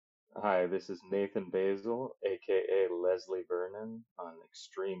Hi, this is Nathan Basil, aka Leslie Vernon, on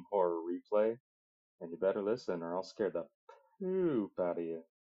Extreme Horror Replay, and you better listen or I'll scare the poop out of you.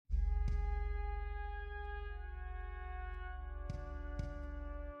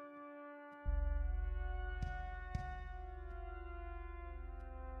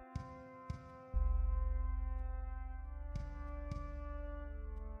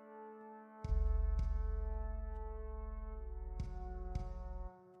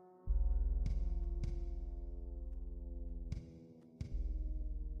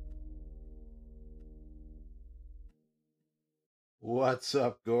 What's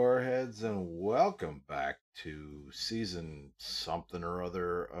up, Goreheads, and welcome back to season something or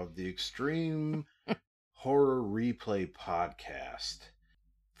other of the Extreme Horror Replay Podcast.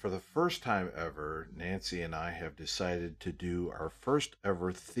 For the first time ever, Nancy and I have decided to do our first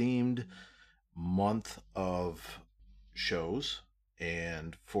ever themed month of shows.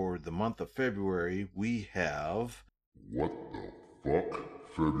 And for the month of February, we have What the fuck,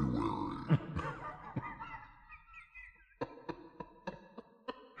 February?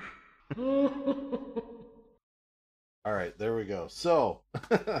 All right, there we go. So,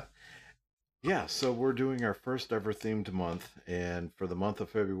 yeah, so we're doing our first ever themed month, and for the month of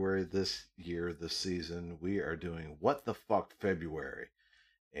February this year, this season, we are doing What the Fuck February,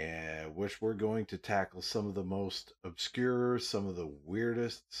 and which we're going to tackle some of the most obscure, some of the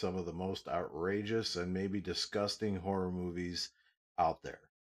weirdest, some of the most outrageous, and maybe disgusting horror movies out there.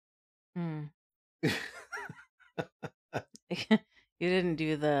 You didn't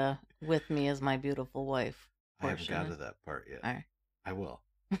do the "with me as my beautiful wife" I haven't portion. got to that part yet. All right. I will.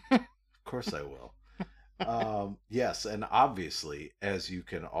 Of course I will. Yes, and obviously, as you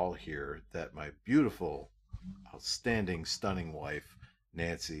can all hear, that my beautiful, outstanding, stunning wife,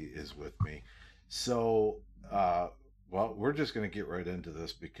 Nancy, is with me. So, well, we're just going to get right into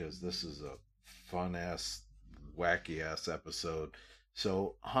this because this is a fun-ass, wacky-ass episode.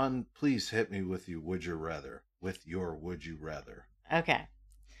 So, hun, please hit me with your would you rather. Okay.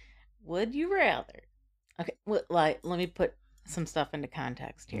 Would you rather? Okay. Let me put some stuff into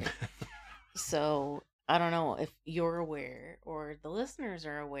context here. So, I don't know if you're aware or the listeners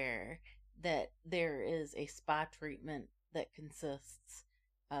are aware that there is a spa treatment that consists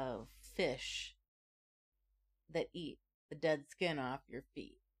of fish that eat the dead skin off your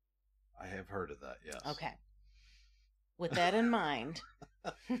feet. I have heard of that, yes. Okay. With that in mind,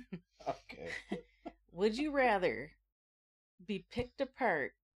 Okay. would you rather be picked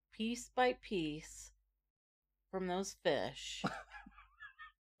apart piece by piece from those fish,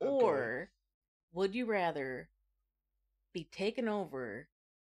 or would you rather be taken over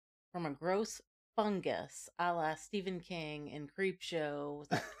from a gross fungus a la Stephen King in Creepshow? Was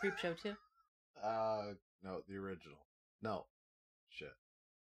that Creepshow 2? No, the original. No. Shit.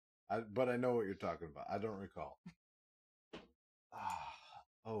 But I know what you're talking about. I don't recall.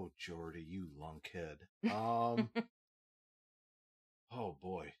 Oh, Jordy, you lunkhead. Oh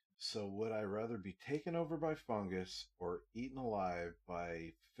boy. So would I rather be taken over by fungus or eaten alive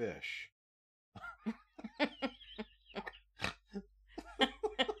by fish?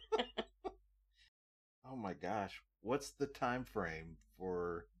 Oh my gosh. What's the time frame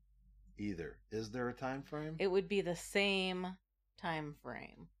for either? Is there a time frame? It would be the same time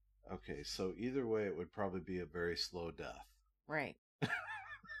frame. Okay, so either way it would probably be a very slow death. Right.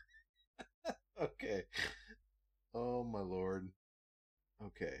 Okay. Oh my lord.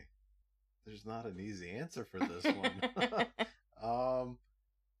 Okay. There's not an easy answer for this one. Oh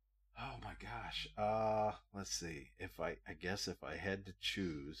my gosh. Let's see. I guess if I had to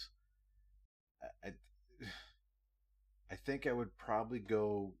choose, I I think I would probably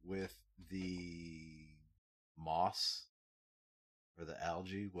go with the moss or the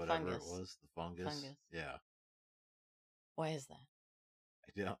algae, whatever Fungus. it was, the fungus. Yeah. Why is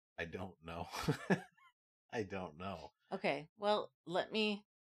that? I don't know. I don't know. Okay, well, let me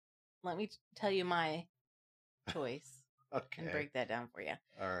tell you my choice Okay. and break that down for you.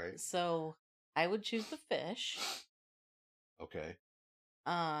 All right. So, I would choose the fish. Okay.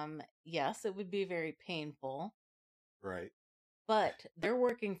 Yes, it would be very painful, Right. but they're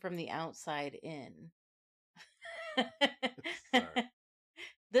working from the outside in. Sorry.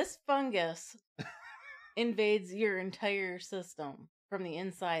 This fungus invades your entire system from the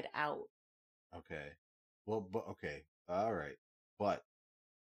inside out. Okay. Well, but okay. All right. But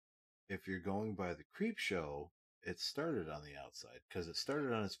if you're going by the creep show, it started on the outside because it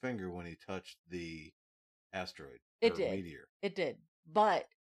started on his finger when he touched the asteroid It or did. meteor. It did. But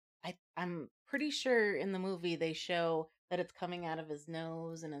I'm pretty sure in the movie they show that it's coming out of his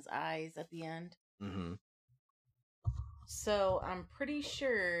nose and his eyes at the end. Mm-hmm. So I'm pretty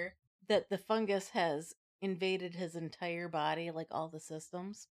sure that the fungus has invaded his entire body, like all the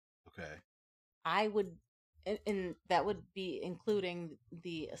systems, Okay. I would, and that would be including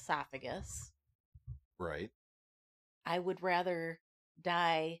the esophagus. Right. I would rather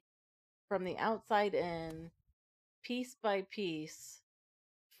die from the outside in, piece by piece,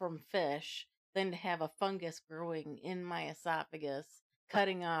 from fish, than to have a fungus growing in my esophagus,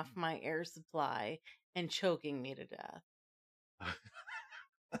 cutting off my air supply and choking me to death.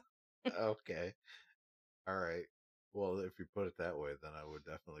 Okay. All right. Well, if you put it that way, then I would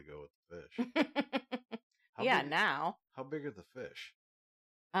definitely go with the fish. Yeah, big, now. How big are the fish?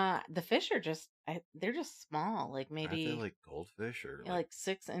 The fish are they're just small, like Aren't they maybe like goldfish or like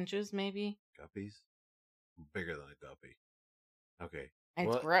 6 inches, maybe. guppies? Bigger than a guppy. Okay. And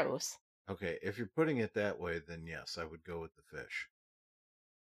Well, it's gross. okay. If you're putting it that way, then yes, I would go with the fish.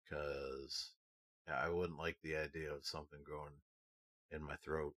 Because I wouldn't like the idea of something growing in my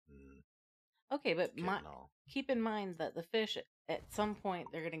throat and Okay, but getting all. keep in mind that the fish, at some point,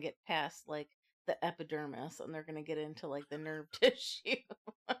 they're going to get past like the epidermis and they're going to get into like the nerve tissue.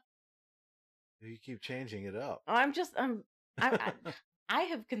 You keep changing it up. I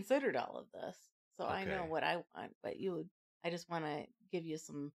have considered all of this, so I know Okay. what I want. But I just want to give you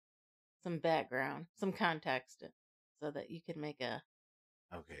some background, some context, so that you can make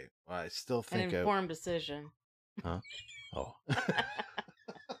Okay. Well, I still an think informed decision. Huh? Oh.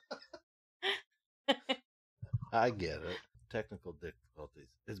 I get it. Technical difficulties.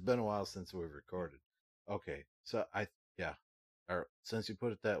 It's been a while since we've recorded. Okay. So or since you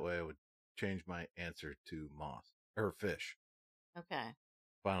put it that way, I would change my answer to moss or fish. Okay.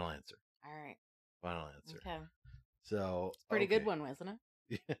 Final answer. All right. Final answer. Okay. So It's a pretty good one, wasn't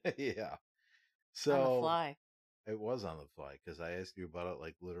it? Yeah. On So the fly. it was on the fly because I asked you about it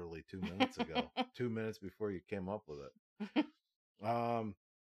like literally 2 minutes ago. 2 minutes before you came up with it.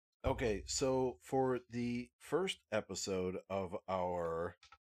 Okay, so for the first episode of our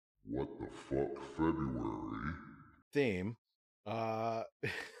What the fuck February? theme,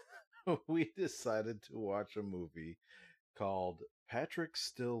 we decided to watch a movie called Patrick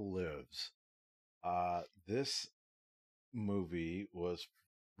Still Lives. This movie was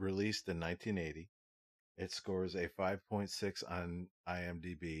released in 1980. It scores a 5.6 on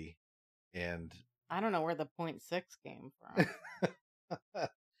IMDb, and I don't know where the 0.6 came from.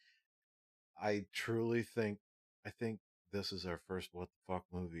 I think this is our first what the fuck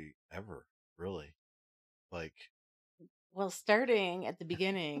movie ever, really. Like, Well, starting at the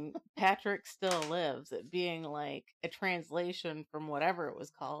beginning, Patrick Still Lives, it being like a translation from whatever it was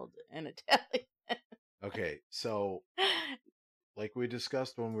called in Italian. okay, so like we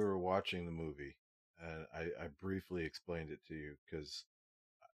discussed when we were watching the movie, and I briefly explained it to you because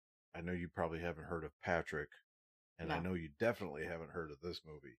I know you probably haven't heard of Patrick, and I No. know you definitely haven't heard of this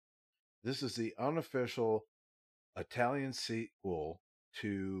movie. This is the unofficial Italian sequel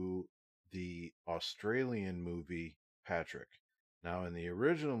to the Australian movie Patrick. Now, in the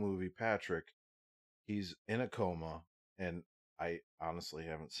original movie Patrick, he's in a coma, and I honestly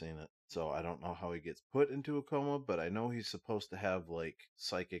haven't seen it, so I don't know how he gets put into a coma, but I know he's supposed to have like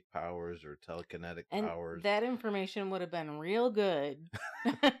psychic powers or telekinetic And powers. that information would have been real good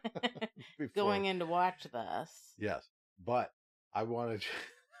going in to watch this. Yes, but I wanted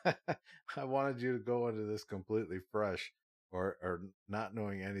I wanted you to go into this completely fresh or not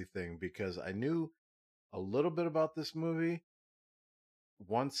knowing anything because I knew a little bit about this movie,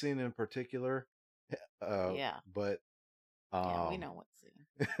 one scene in particular. Yeah. But Yeah, we know what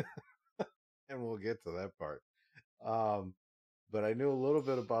scene. and we'll get to that part. But I knew a little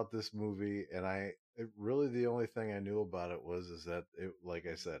bit about this movie, and really the only thing I knew about it is that it, like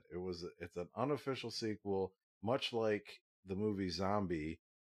I said, it's an unofficial sequel, much like the movie Zombie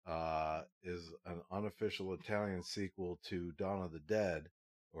is an unofficial Italian sequel to Dawn of the Dead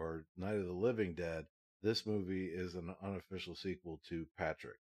or Night of the Living Dead. This movie is an unofficial sequel to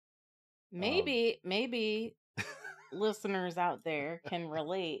Patrick. Maybe listeners out there can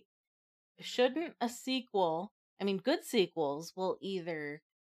relate. Shouldn't a sequel, good sequels will either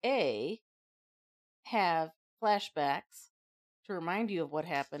A, have flashbacks to remind you of what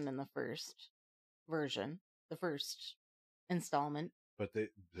happened in the first version, the first installment. But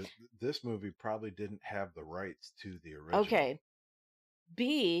this movie probably didn't have the rights to the original. Okay.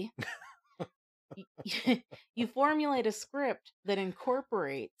 B, you formulate a script that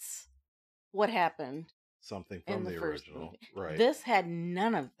incorporates what happened something from in the first original. movie. Right. This had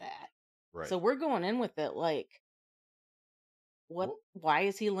none of that. Right. So we're going in with it like, why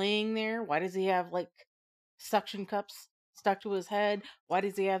is he laying there? Why does he have like suction cups stuck to his head? Why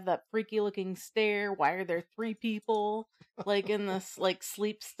does he have that freaky looking stare? Why are there 3 people like in this like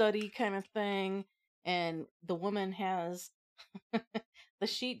sleep study kind of thing? And the woman has the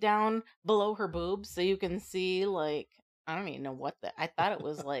sheet down below her boobs so you can see like I don't even know what I thought it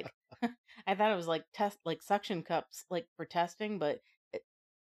was like I thought it was like suction cups like for testing, but it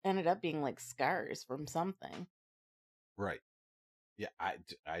ended up being like scars from something. Right. Yeah, I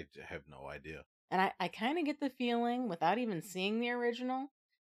have no idea. And I kind of get the feeling, without even seeing the original,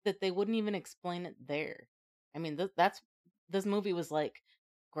 that they wouldn't even explain it there. I mean, this movie was like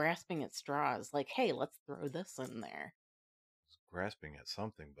grasping at straws, like, hey, let's throw this in there. It's grasping at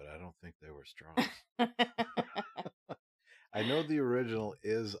something, but I don't think they were straws. I know the original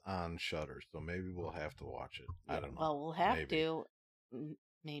is on Shudder, so maybe we'll have to watch it. I don't know. Well, we'll have maybe. to.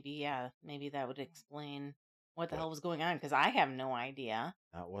 Maybe, yeah. Maybe that would explain what the hell was going on, because I have no idea.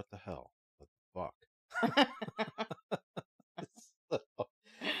 Not what the hell. What the fuck?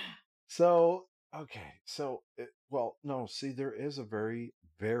 So okay. So, well, no, see, there is a very,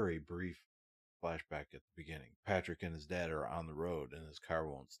 very brief flashback at the beginning. Patrick and his dad are on the road and his car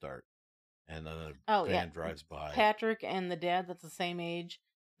won't start. And then a van drives by. Patrick and the dad that's the same age.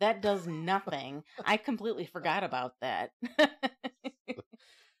 That does nothing. I completely forgot about that.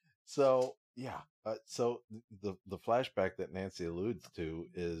 So, yeah. So the flashback that Nancy alludes to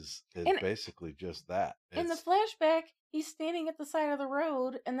is basically just that. In the flashback, he's standing at the side of the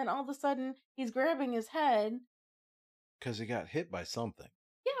road, and then all of a sudden, he's grabbing his head. Because he got hit by something.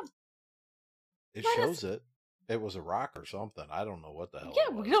 Yeah. It shows it. It was a rock or something. I don't know what the hell.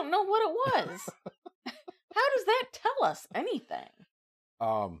 Yeah, we don't know what it was. How does that tell us anything?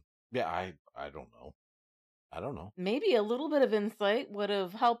 Yeah, I don't know. I don't know. Maybe a little bit of insight would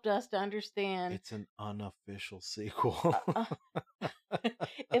have helped us to understand. It's an unofficial sequel.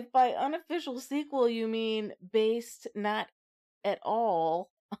 If by unofficial sequel you mean based not at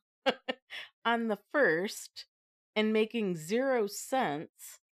all on the first and making 0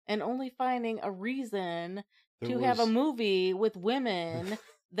 sense and only finding a reason to have a movie with women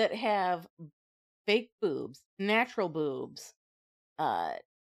that have fake boobs, natural boobs,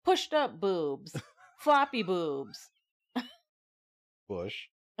 pushed up boobs, floppy boobs. Bush.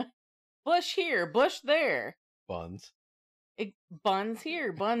 Bush here, bush there. Buns. Buns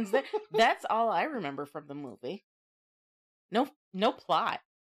here, buns there. That's all I remember from the movie. No plot.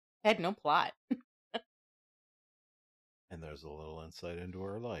 Had no plot. And there's a little insight into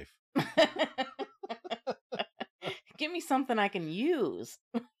her life. Give me something I can use.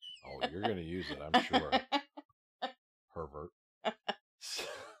 Oh, you're going to use it, I'm sure. Pervert.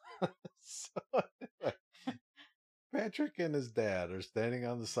 So anyway, Patrick and his dad are standing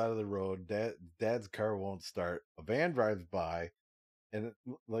on the side of the road. Dad's car won't start. A van drives by. And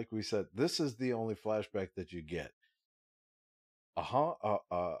like we said, this is the only flashback that you get. A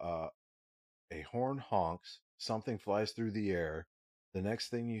horn honks. Something flies through the air. The next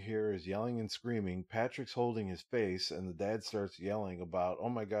thing you hear is yelling and screaming. Patrick's holding his face, and the dad starts yelling about, "Oh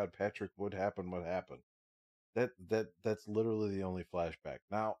my God, Patrick, what happened? What happened?" That's literally the only flashback.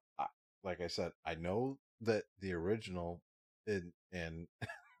 Now, like I said, I know that the original and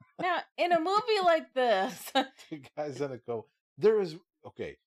now in a movie like this, the guys in it go. There is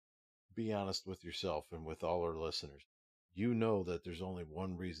okay. Be honest with yourself and with all our listeners. You know that there's only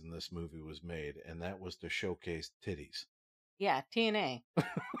one reason this movie was made, and that was to showcase titties. Yeah, TNA.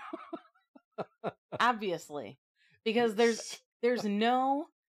 Obviously. Because there's no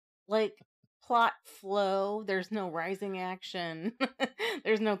like plot flow, there's no rising action,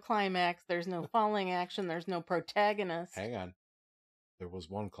 there's no climax, there's no falling action, there's no protagonist. Hang on. There was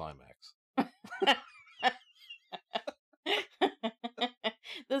one climax.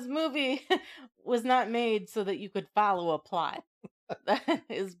 This movie was not made so that you could follow a plot. That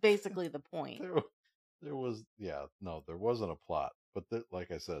is basically the point. There wasn't a plot, but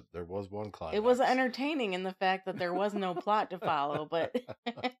like I said, there was one climax. It was entertaining in the fact that there was no plot to follow, but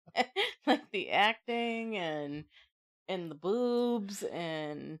like the acting and the boobs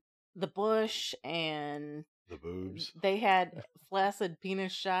and the bush and the boobs. They had flaccid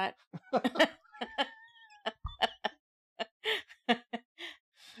penis shot.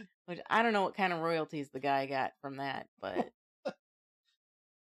 Which I don't know what kind of royalties the guy got from that, but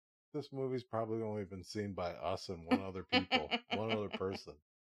this movie's probably only been seen by us and one other person.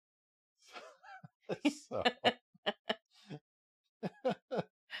 So,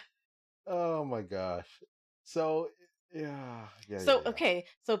 oh my gosh. So yeah. Okay,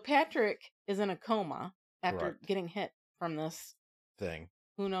 so Patrick is in a coma after getting hit from this thing.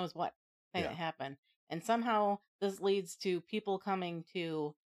 Who knows what thing that happened. And somehow this leads to people coming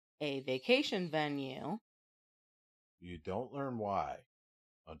to a vacation venue You don't learn why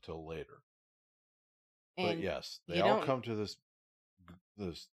until later. But And yes, they you all don't. come to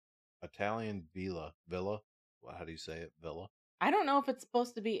this Italian villa. Well, how do you say it? Villa. I don't know if it's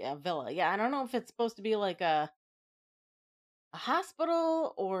supposed to be a villa. Yeah, I don't know if it's supposed to be like a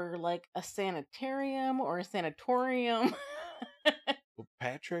hospital or like a sanitarium or a sanatorium. Well,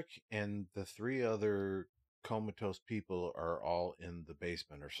 Patrick and the 3 other comatose people are all in the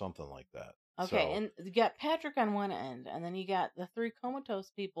basement or something like that. Okay, So, and you got Patrick on one end, and then you got the 3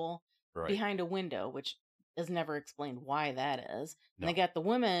 comatose people right. behind a window, which is never explained why that is. And they No. got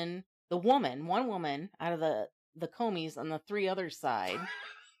one woman out of the comies on the 3 other side.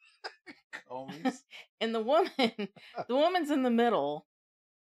 Comies. And the woman's in the middle,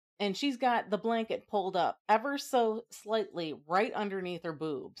 and she's got the blanket pulled up ever so slightly right underneath her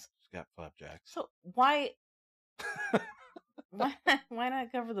boobs. She's got flapjacks. So why not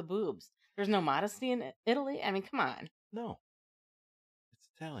cover the boobs? There's no modesty in Italy? I mean, come on. No. It's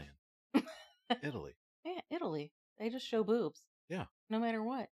Italian. Italy. Yeah, Italy. They just show boobs. Yeah. No matter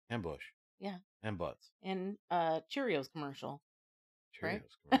what. And bush. Yeah. And butts. And Cheerios commercial. Cheerios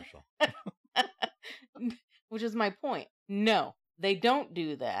right? commercial. Which is my point. No, they don't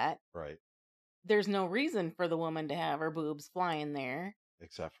do that. Right. There's no reason for the woman to have her boobs flying there.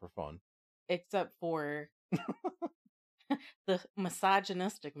 Except for fun. Except for the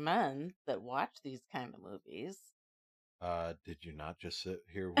misogynistic men that watch these kind of movies. Did you not just sit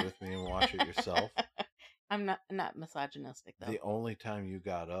here with me and watch it yourself? I'm not misogynistic though. The only time you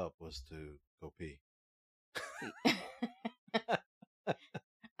got up was to go pee.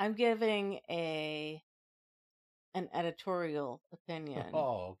 I'm giving an editorial opinion.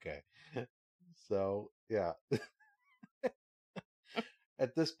 Oh, okay. So, yeah.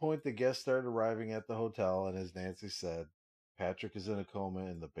 At this point, the guests started arriving at the hotel, and as Nancy said, Patrick is in a coma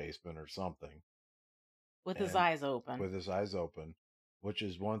in the basement or something. With his eyes open. With his eyes open, which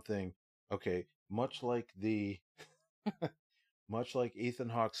is one thing. Okay, much like Ethan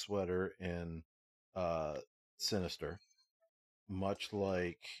Hawke's sweater in Sinister, much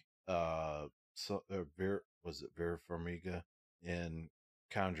like Vera Farmiga in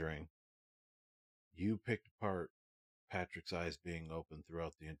Conjuring, you picked apart Patrick's eyes being open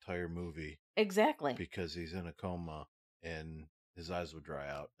throughout the entire movie. Exactly. Because he's in a coma and his eyes would dry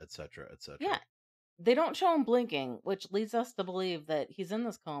out, etc., etc. Yeah. They don't show him blinking, which leads us to believe that he's in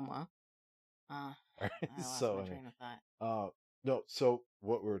this coma. I lost my train of thought. No, so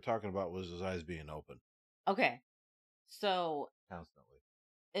what we were talking about was his eyes being open. Okay. So Constantly.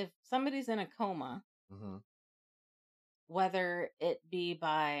 If somebody's in a coma, whether it be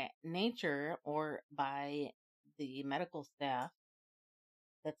by nature or by the medical staff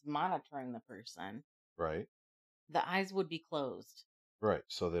that's monitoring the person, right, the eyes would be closed. Right,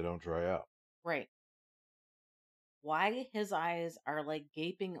 so they don't dry out. Right. Why his eyes are like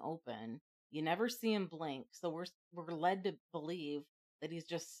gaping open, you never see him blink, so we're led to believe that he's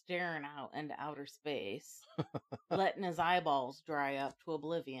just staring out into outer space, letting his eyeballs dry up to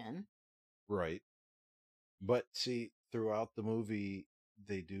oblivion. Right. But see, throughout the movie,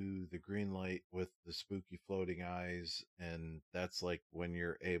 they do the green light with the spooky floating eyes, and that's like when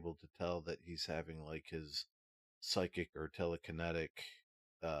you're able to tell that he's having like his psychic or telekinetic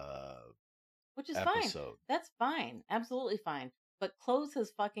which is episode. Fine. That's fine. Absolutely fine. But close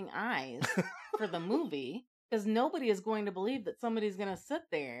his fucking eyes for the movie, because nobody is going to believe that somebody's going to sit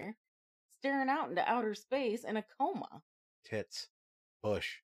there staring out into outer space in a coma. Tits,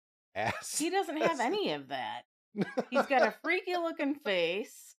 bush, ass. He doesn't have any of that. He's got a freaky looking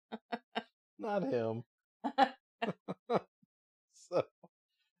face. Not him.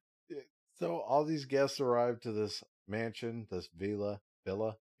 So all these guests arrive to this mansion, this villa,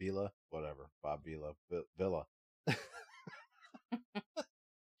 whatever, Bob Villa.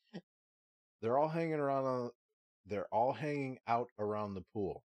 They're all hanging out around the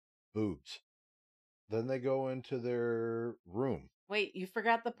pool. Boobs. Then they go into their room. Wait, you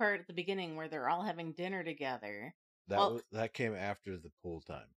forgot the part at the beginning where they're all having dinner together. That came after the pool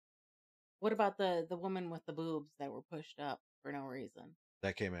time. What about the woman with the boobs that were pushed up for no reason?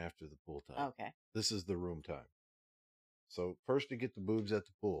 That came after the pool time. Okay. This is the room time. So first you get the boobs at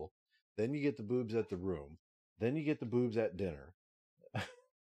the pool, then you get the boobs at the room, then you get the boobs at dinner,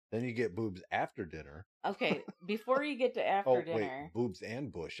 then you get boobs after dinner. Okay, before you get to after dinner. Wait, boobs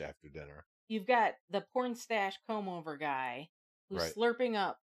and bush after dinner. You've got the porn stash comb over guy who's slurping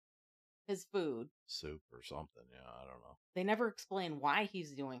up his food. Soup or something, yeah, I don't know. They never explain why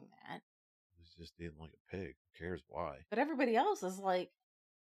he's doing that. He's just eating like a pig. Who cares why? But everybody else is like,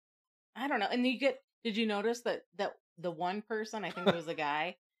 I don't know. And did you notice that the one person, I think it was a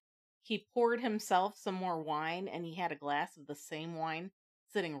guy, he poured himself some more wine, and he had a glass of the same wine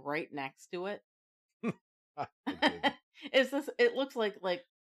sitting right next to it. I didn't. It looks like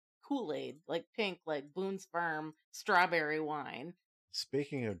Kool-Aid, like pink, like Boone's Farm strawberry wine.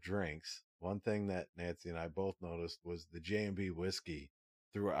 Speaking of drinks, one thing that Nancy and I both noticed was the J&B whiskey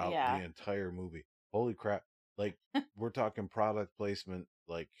throughout Yeah. the entire movie. Holy crap. Like, we're talking product placement,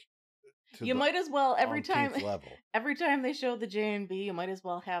 like, to You the might as well every time umpteenth level. every time they show the J&B, you might as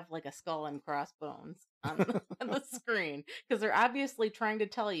well have like a skull and crossbones on the screen, because they're obviously trying to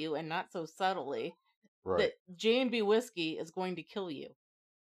tell you, and not so subtly, Right. that J&B whiskey is going to kill you.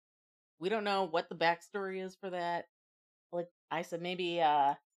 We don't know what the backstory is for that. Like I said, maybe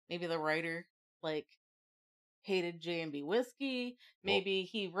the writer like hated J&B whiskey. Maybe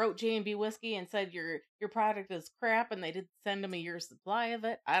he wrote J&B whiskey and said your product is crap, and they did send him a year's supply of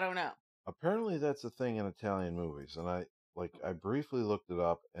it. I don't know. Apparently that's a thing in Italian movies, and I briefly looked it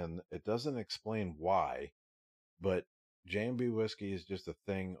up, and it doesn't explain why, but J&B whiskey is just a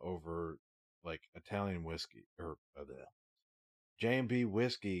thing over like Italian whiskey or J&B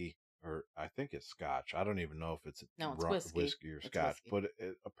whiskey, or I think it's Scotch. I don't even know if it's No, it's whiskey. whiskey or It's Scotch, whiskey.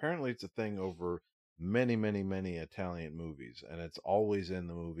 but apparently it's a thing over many, many, many Italian movies, and it's always in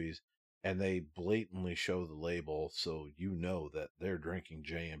the movies. And they blatantly show the label, so you know that they're drinking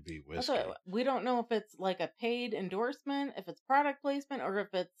J&B whiskey. Also, we don't know if it's like a paid endorsement, if it's product placement, or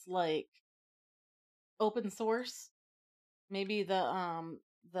if it's like open source. Maybe the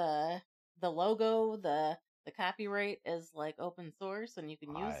logo, the copyright is like open source, and you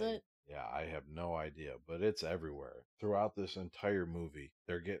can use it. Yeah, I have no idea, but it's everywhere. Throughout this entire movie,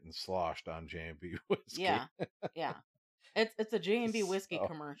 they're getting sloshed on J&B whiskey. Yeah, yeah. It's a J&B whiskey So-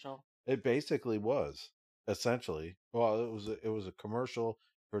 commercial. It basically was, essentially. Well, it was a commercial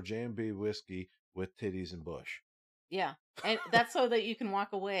for J&B whiskey with titties and bush. Yeah, and that's so that you can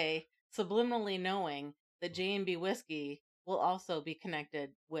walk away subliminally knowing that J&B whiskey will also be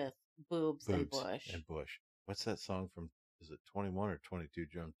connected with boobs and bush. And bush. What's that song from? Is it 21 or 22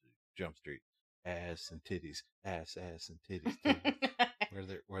 Jump Street? Ass and titties, ass and titties,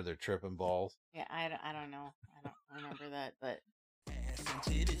 titties. where they're tripping balls. Yeah, I don't know. I don't remember that, but Ass and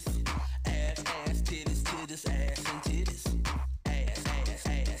titties, ass titties, titties, ass and titties, ass, ass,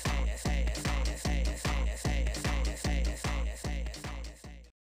 ass, ass, ass, ass, ass, ass, ass, ass.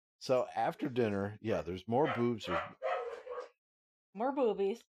 So after dinner, yeah, there's more boobs. more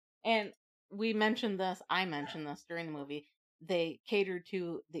boobies. And I mentioned this during the movie. They catered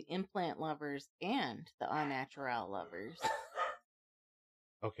to the implant lovers and the unnatural lovers.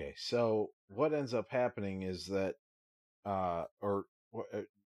 Okay, so what ends up happening is that,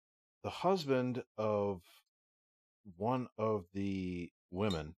 the husband of one of the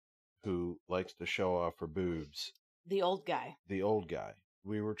women who likes to show off her boobs, The old guy. the old guy,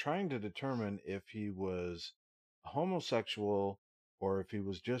 we were trying to determine if he was homosexual or if he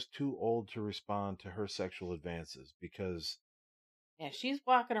was just too old to respond to her sexual advances, because Yeah, she's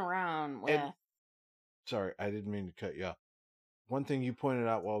walking around with. sorry, I didn't mean to cut you off. One thing you pointed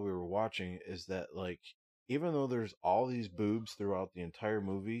out while we were watching is that, like, even though there's all these boobs throughout the entire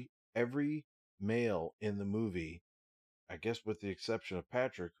movie, every male in the movie, I guess with the exception of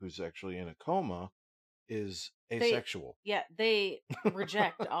Patrick, who's actually in a coma, is asexual. They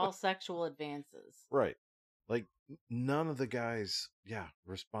reject all sexual advances. Right. Like, none of the guys,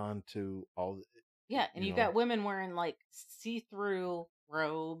 respond to all. Yeah, and you you know. got women wearing like see-through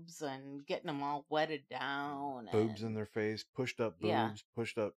robes and getting them all wetted down. Boobs and in their face, pushed up boobs, Yeah.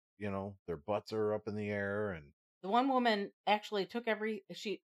 pushed up, their butts are up in the air, and The one woman actually took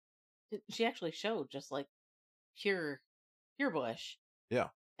she actually showed just like pure bush. Yeah.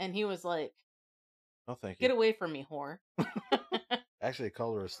 And he was like, oh, thank "Get you. away from me, whore." Actually, I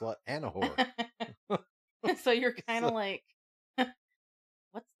called her a slut and a whore. So you're kind of like,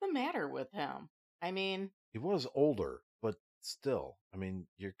 what's the matter with him? I mean, He was older, but still, I mean,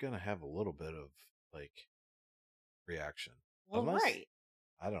 you're going to have a little bit of, like, reaction. well, Unless- right.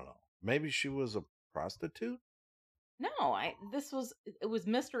 I don't know. Maybe she was a prostitute? No, it was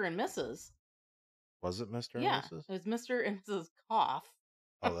Mr. and Mrs. Was it Mr. Yeah, and Mrs.? it was Mr. and Mrs. Cough.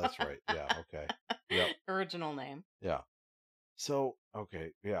 Oh, that's right. Yeah, okay. Yep. Original name. Yeah. So,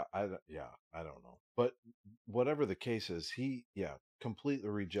 okay. Yeah, I don't know. But whatever the case is, he, completely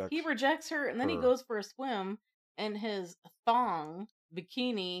rejects. He rejects her, and then he her. goes for a swim in his thong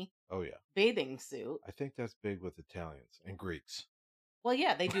bikini Oh, yeah. bathing suit. I think that's big with Italians and Greeks. Well,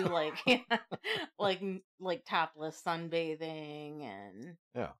 yeah, they do like like topless sunbathing, and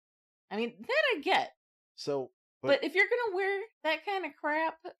Yeah. I mean that I get. So, But if you're gonna wear that kind of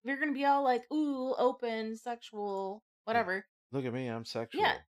crap, if you're gonna be all like, ooh, open, sexual, whatever. look at me, I'm sexual.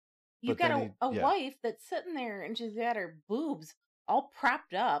 Yeah. You But got then a wife that's sitting there and she's got her boobs all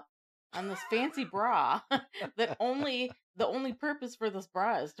propped up on this fancy bra that the only purpose for this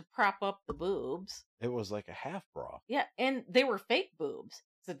bra is to prop up the boobs. it was like a half bra. Yeah, and they were fake boobs.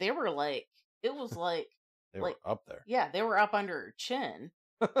 So they were like, it was like, They like, were up there. yeah, they were up under her chin.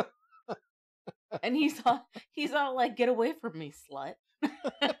 And he's all like, get away from me, slut.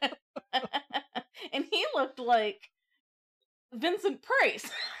 And he looked like Vincent Price.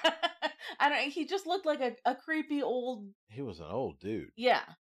 He just looked like a creepy old, He was an old dude. yeah.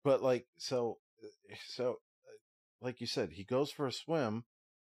 But like, so like you said, he goes for a swim,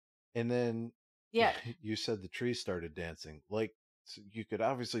 and then Yeah. you said the tree started dancing. Like, so you could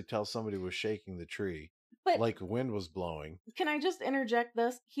obviously tell somebody was shaking the tree, But like wind was blowing. can I just interject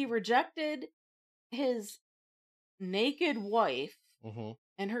this? He rejected his naked wife Mm-hmm.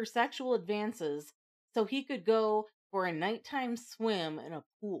 and her sexual advances so he could go for a nighttime swim in a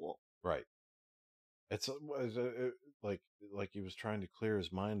pool. Right. It's like he was trying to clear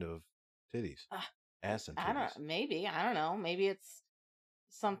his mind of titties, ass and titties, I don't know. Maybe it's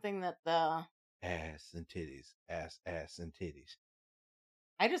something that ass and titties, ass and titties.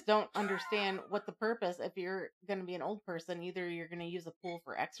 I just don't understand what the purpose, if you're going to be an old person, either you're going to use a pool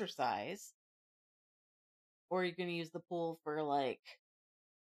for exercise or you're going to use the pool for like,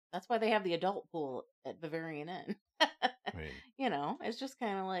 that's why they have the adult pool at Bavarian Inn. I mean, You know, it's just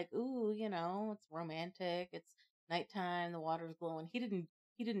kind of like, ooh, you know, it's romantic. It's nighttime. The water's glowing. He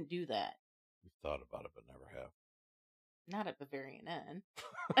didn't do that. we've thought about it, but never have. Not at Bavarian Inn.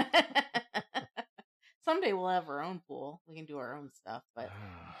 Someday we'll have our own pool. We can do our own stuff, but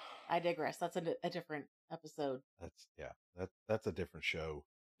I digress. That's a different episode. That's a different show.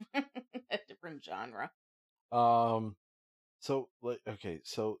 A different genre. So let's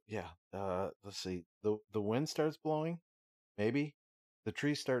see. The wind starts blowing, maybe. The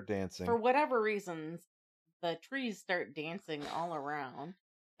trees start dancing. For whatever reasons, the trees start dancing all around.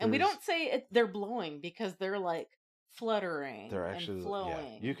 And we There's- don't say they're blowing because they're like fluttering They're actually and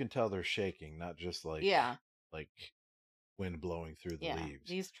flowing. You can tell they're shaking, not just like like wind blowing through the leaves.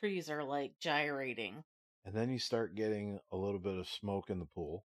 These trees are like gyrating. And then you start getting a little bit of smoke in the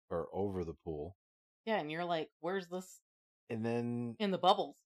pool or over the pool. Yeah, and you're like, where's this And then in the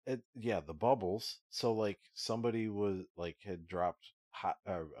bubbles? the bubbles. So like somebody was like had dropped hot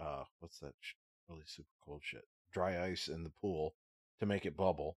what's that really super cold shit? Dry ice in the pool to make it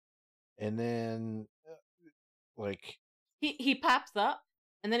bubble. And then like He pops up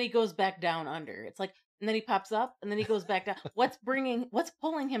and then he goes back down under. It's like, and then he pops up and then he goes back down. What's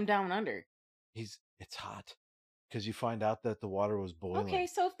pulling him down under? it's hot because you find out that the water was boiling. Okay,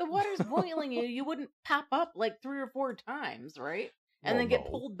 so if the water's boiling you wouldn't pop up like 3 or 4 times, right? And then get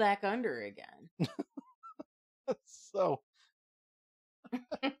pulled back under again. So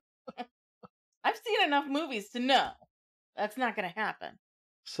I've seen enough movies to know that's not going to happen.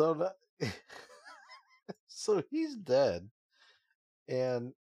 so so he's dead,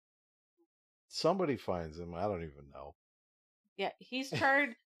 and somebody finds him. I don't even know. Yeah, he's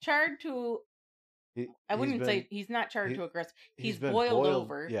charred to. I wouldn't say he's not charred to a crisp. He's been boiled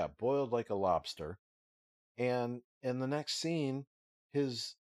over. Yeah, boiled like a lobster. And in the next scene,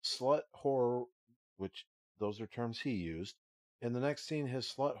 his slut whore, which those are terms he used. In the next scene, his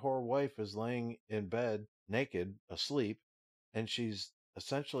slut whore wife is laying in bed naked, asleep, and she's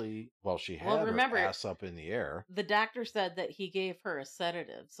essentially, she had remember, her ass up in the air. The doctor said that he gave her a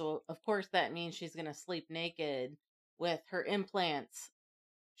sedative, so of course that means she's going to sleep naked with her implants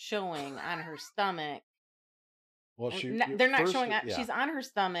showing on her stomach. Well, they're not showing. She's on her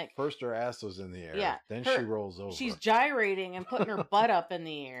stomach. First, her ass was in the air. Yeah, then she rolls over. She's gyrating and putting her butt up in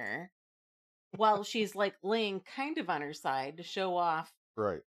the air while she's like laying kind of on her side to show off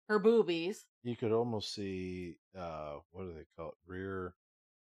her boobies. You could almost see what do they call it? Rear.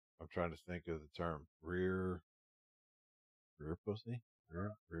 I'm trying to think of the term. Rear pussy?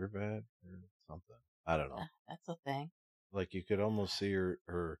 Rear bed? Something. I don't know. That's a thing. Like you could almost see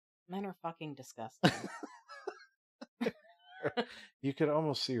her Men are fucking disgusting. You could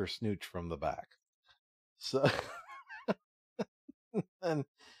almost see her snooch from the back. So and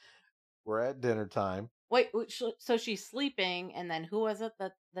we're at dinner time. Wait, so she's sleeping, and then who was it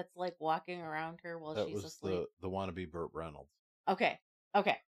that's like walking around her while she's asleep? The wannabe Burt Reynolds. Okay.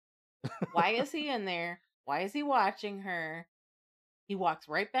 Why is he in there? Why is he watching her? He walks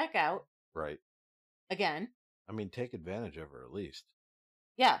right back out. Right. Again. I mean, take advantage of her at least.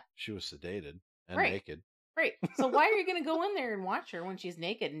 Yeah. She was sedated and right. naked. Right. So why are you going to go in there and watch her when she's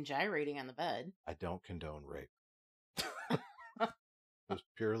naked and gyrating on the bed? I don't condone rape. It was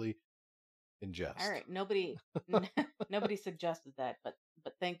purely in jest. All right. Nobody suggested that, but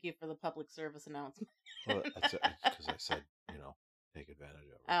But thank you for the public service announcement. Well, that's because I said, take advantage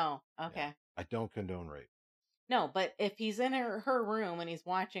of it. Oh, Yeah. okay. I don't condone rape. No, but if he's in her room and he's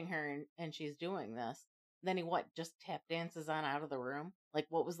watching her and she's doing this, then he just tap dances on out of the room? Like,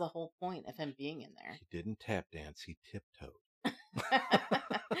 what was the whole point of him being in there? He didn't tap dance. He tiptoed.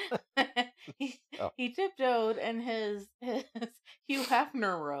 Oh. He tiptoed in his Hugh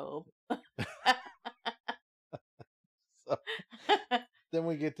Hefner robe. So, then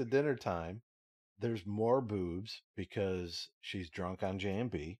we get to dinner time. There's more boobs because she's drunk on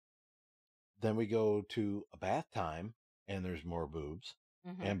J&B. Then we go to a bath time, and there's more boobs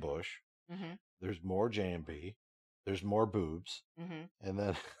and Bush. Mm-hmm. There's more J&B. There's more boobs. Mm-hmm. And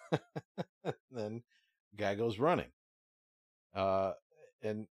then then guy goes running.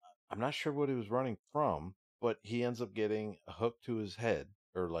 And I'm not sure what he was running from, but he ends up getting a hook to his head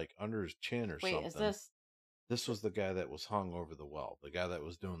or like under his chin or Wait, something. is this? This was the guy that was hung over the well, the guy that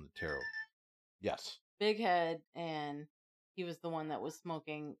was doing the tarot. Yes. Big head, and he was the one that was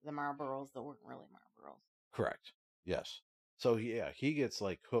smoking the Marlboros that weren't really Marlboros. Correct. Yes. So yeah, he gets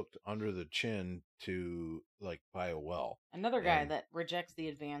like hooked under the chin to like by a well. Another guy And- that rejects the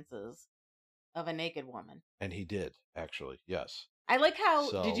advances of a naked woman. And he did, actually. Yes. I like how,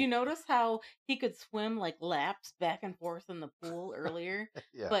 did So- you notice how he could swim like laps back and forth in the pool earlier?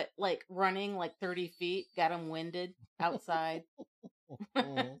 Yeah. But like running like 30 feet got him winded outside.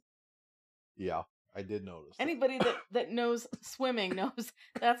 Yeah, I did notice. that. Anybody that knows swimming knows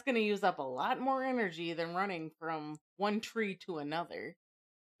that's going to use up a lot more energy than running from one tree to another.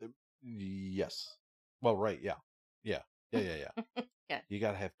 Yes. Well, right. Yeah. Yeah. Yeah. You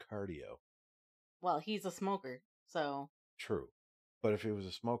got to have cardio. Well, he's a smoker, so True. But if he was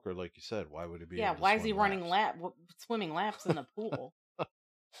a smoker, like you said, why would he be? yeah. able to Why is he swim running laps? swimming laps in the pool? And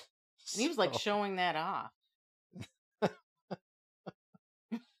he was like So- showing that off.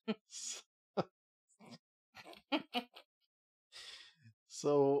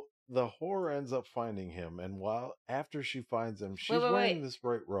 So the whore ends up finding him, and after she finds him, she's wait, wearing wait. this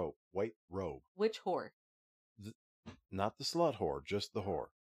white robe. Which whore? Not the slut whore, just the whore.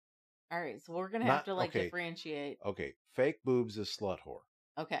 All right, so we're gonna have Not- to like okay. differentiate. Okay, fake boobs is slut whore,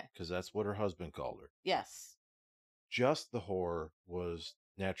 Okay. because that's what her husband called her. Yes. Just the whore was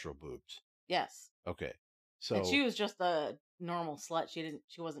natural boobs. Yes. Okay, so And she was just a normal slut.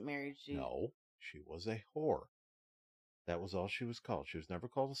 She wasn't married. no, she was a whore. That was all she was called. She was never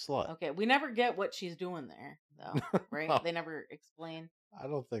called a slut. Okay. We never get what she's doing there, though, right? No. They never explain. I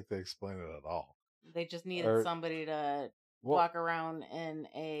don't think they explain it at all. They just needed Or- somebody to Well, walk around in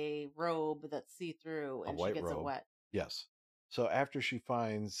a robe that's see through, A and she white gets it robe. wet. yes. So after she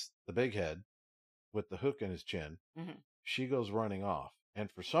finds the big head with the hook in his chin, Mhm. she goes running off. And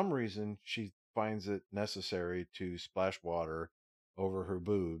for some reason, she finds it necessary to splash water over her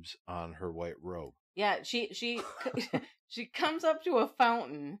boobs on her white robe. Yeah, she she comes up to a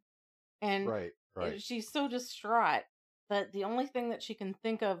fountain, and Right, right. she's so distraught that the only thing that she can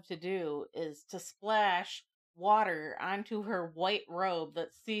think of to do is to splash water onto her white robe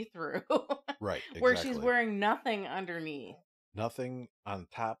that's see through, Right, where she's exactly. wearing nothing underneath. Nothing on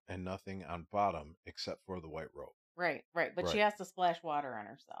top and nothing on bottom except for the white robe. Right, right. But she Right. has to splash water on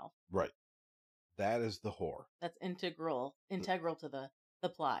herself. Right. That is the whore. That's integral to the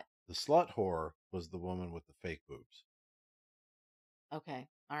plot. The slut whore was the woman with the fake boobs. Okay.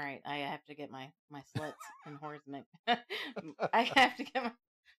 All right. I have to get my sluts and whores I have to get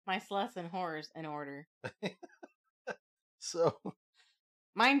my sluts and whores in order. So,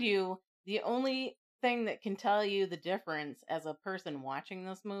 Mind you, the only thing that can tell you the difference as a person watching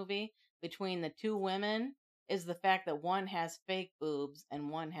this movie between the two women is the fact that one has fake boobs and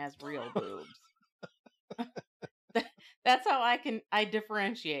one has real boobs. That's how I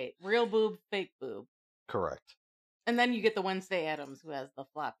differentiate real boob, fake boob. correct. And then you get the Wednesday Addams who has the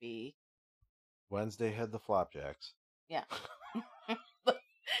floppy. Wednesday had the flopjacks. Yeah.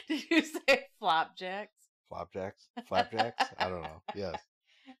 Did you say flopjacks? Flopjacks? Flapjacks? I don't know. Yes,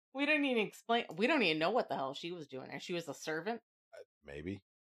 We don't even explain. We don't even know what the hell she was doing there. She was a servant. maybe.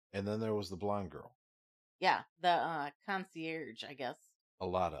 And then there was the blonde girl. Yeah, the concierge, I guess. A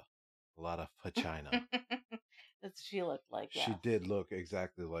lot of vagina. That's what she looked like. Yeah. She did look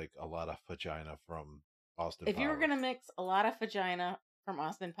exactly like a lot of vagina from Austin If you were Powers. gonna mix a lot of vagina from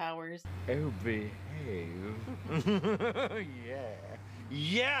Austin Powers Oh, behave. Yeah.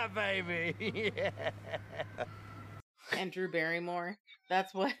 Yeah, baby. Yeah. and Drew Barrymore,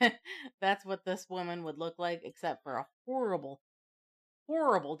 that's what this woman would look like, except for a horrible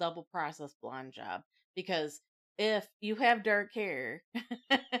double process blonde job. Because if you have dark hair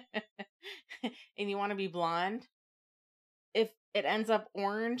and you want to be blonde, if it ends up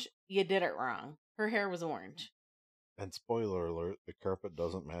orange, you did it wrong. Her hair was orange. And spoiler alert, the carpet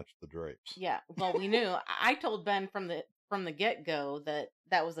doesn't match the drapes. Yeah, well, we knew. I told Ben from the get-go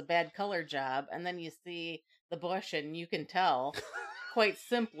that was a bad color job, and then you see the bush and you can tell quite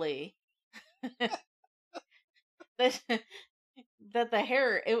simply that that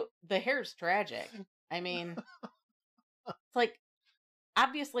the hair's tragic. I mean, it's like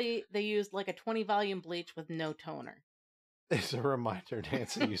obviously they used like a 20 volume bleach with no toner. As a reminder,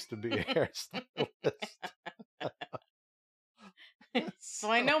 Nancy used to be a hairstylist. So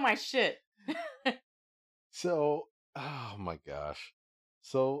I know my shit. So, oh my gosh.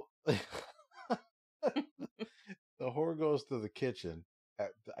 So, the whore goes to the kitchen,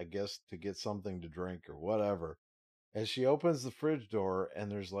 I guess to get something to drink or whatever. And she opens the fridge door,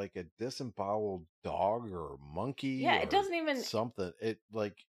 and there's like a disemboweled dog or monkey. Yeah, it or doesn't even. something. It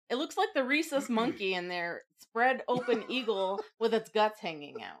It looks like the rhesus monkey in there, spread open eagle with its guts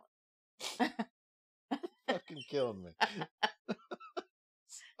hanging out. fucking killing me.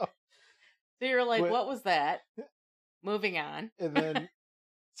 So you're like, But- what was that? Moving on. And then,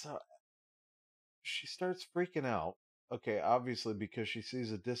 so she starts freaking out. Okay, obviously because she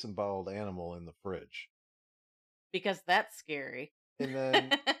sees a disemboweled animal in the fridge. Because that's scary. And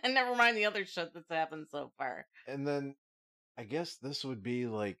then, Never mind the other shit that's happened so far. and then, I guess this would be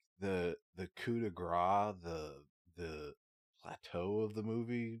like the coup de grace, the plateau of the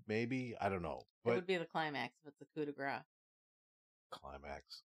movie. Maybe, I don't know, It but would be the climax if it's a coup de grace.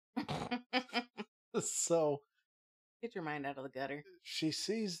 climax. So Get your mind out of the gutter. she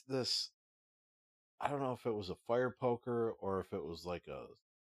sees this. I don't know if it was a fire poker or if it was like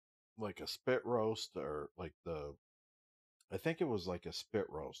a spit roast or like I think it was like a spit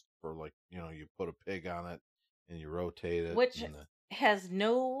roast for like, you put a pig on it and you rotate it. Which and has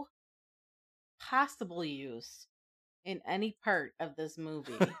no possible use in any part of this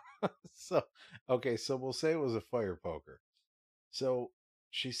movie. so we'll say it was a fire poker. So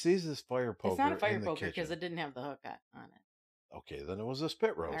she sees this fire poker. It's not a fire in the poker because kitchen. it didn't have the hook on it. Okay, then it was a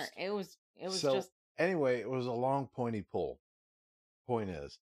spit roast. All right, it was So, just anyway, it was a long pointy pole. Point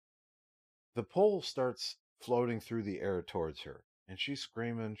is, the pole starts floating through the air towards her, and she's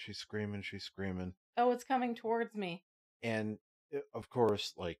screaming, oh, it's coming towards me. and of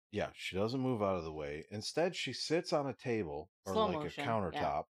course, like, yeah, she doesn't move out of the way. Instead, she sits on a table or Slow like motion, a yeah.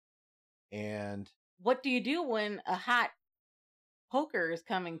 countertop, and What do you do when a hot poker is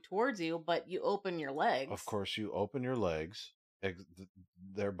coming towards you, but you open your legs? of course, you open your legs,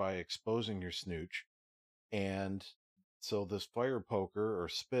 thereby exposing your snooch, and so this fire poker or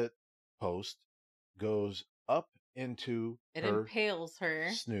spit post goes up into it her impales her.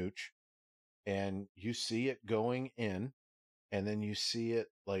 snooch, and you see it going in, and then you see it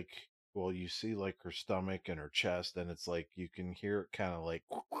you see like her stomach and her chest, and it's like you can hear it kind of like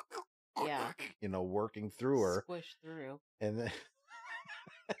Yeah. working through her, Squish through. and then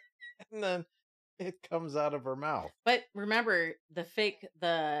and then it comes out of her mouth. But remember the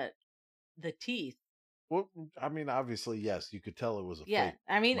teeth. Well, I mean, obviously, yes, you could tell it was a Yeah, fake.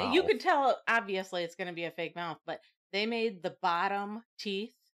 I mean, you mouth. could tell obviously it's going to be a fake mouth, but they made the bottom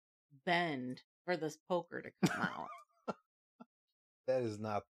teeth bend for this poker to come out. That is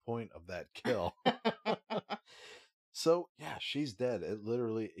not the point of that kill. So yeah, she's dead. It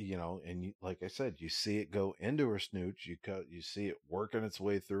literally, and like I said, you see it go into her snooch. You see it working its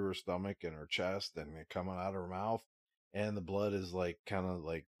way through her stomach and her chest, and it coming out of her mouth, and the blood is like kind of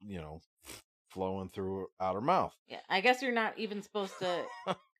like flowing through out her mouth. Yeah, I guess you're not even supposed to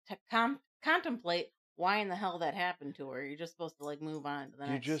contemplate why in the hell that happened to her. You're just supposed to like move on to the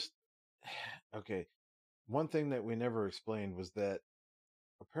next. Okay. One thing that we never explained was that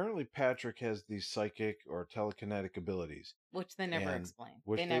apparently Patrick has these psychic or telekinetic abilities. Which they never and explain.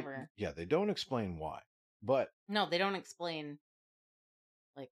 which They never. Yeah, they don't explain why. But, No, they don't explain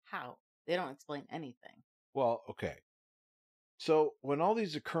like how. They don't explain anything. well, okay. So when all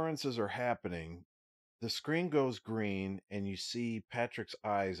these occurrences are happening, the screen goes green and you see Patrick's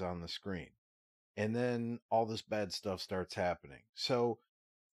eyes on the screen. And then all this bad stuff starts happening. So,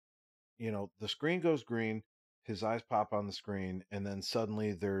 the screen goes green, his eyes pop on the screen, and then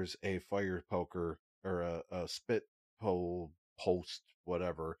suddenly there's a fire poker or a spit pole post,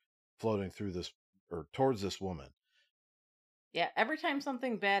 whatever, floating through this or towards this woman. Yeah, every time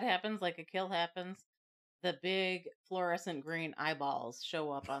something bad happens, like a kill happens, the big fluorescent green eyeballs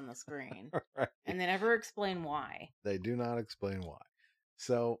show up on the screen. Right. And they never explain why. They do not explain why.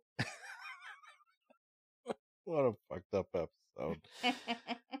 So, what a fucked up episode.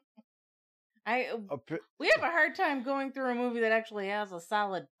 We have a hard time going through a movie that actually has a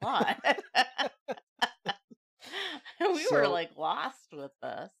solid plot. We were So- like lost with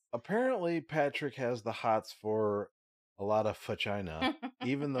this. Apparently, Patrick has the hots for a lot of vagina,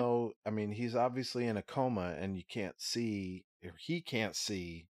 even though, I mean, he's obviously in a coma and you can't see, or he can't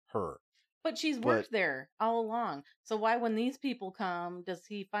see her. But she's worked there all along. So why, when these people come, does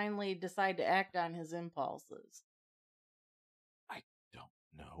he finally decide to act on his impulses? Don't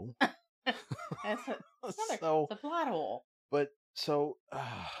know. That's another So, it's a plot hole. but so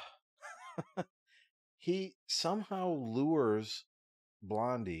he somehow lures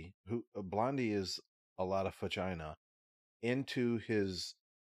Blondie, who Blondie is a lot of vagina, into his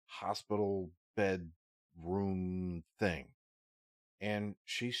hospital bed room thing. And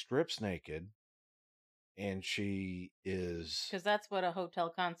she strips naked, and she is Because that's what a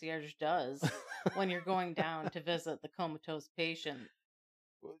hotel concierge does when you're going down to visit the comatose patient.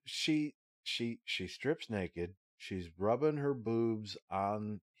 she strips naked. She's rubbing her boobs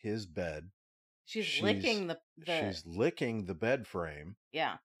on his bed. She's licking the She's licking the bed frame.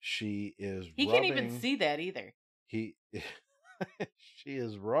 yeah. She is He rubbing, can't even see that either. He she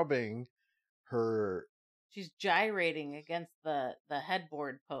is rubbing her. She's gyrating against the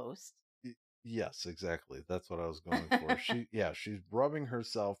headboard post. Yes, exactly. That's what I was going for. She's rubbing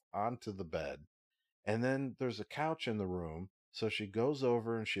herself onto the bed. And then there's a couch in the room. So she goes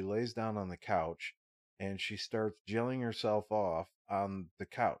over and she lays down on the couch and she starts jelling herself off on the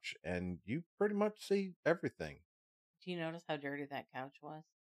couch. And you pretty much see everything. Do you notice how dirty that couch was?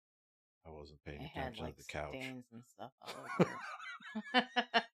 I wasn't paying It had attention like to the couch. stains and stuff all over.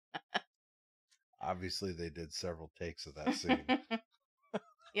 Obviously, they did several takes of that scene.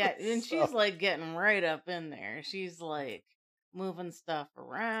 Yeah, and she's So- like getting right up in there. She's like moving stuff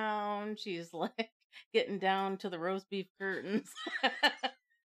around. She's like getting down to the roast beef curtains. It's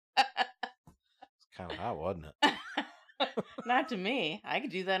kind of hot, wasn't it? Not to me. I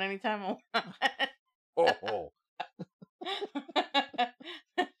could do that anytime I Oh.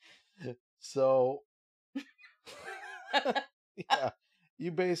 So, yeah,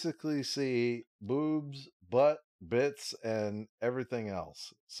 you basically see boobs, butt, bits, and everything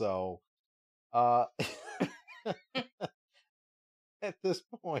else. So, at this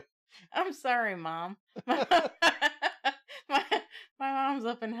point, I'm sorry, Mom. my, my mom's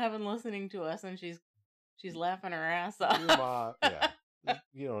up in heaven listening to us, and she's laughing her ass off. your mom, yeah,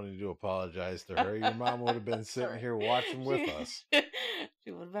 you don't need to apologize to her. Your mom would have been sitting Sorry. here watching with us. She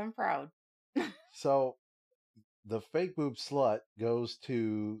would have been proud. So the fake boob slut goes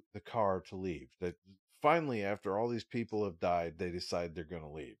to the car to leave. That finally, after all these people have died, they decide they're going to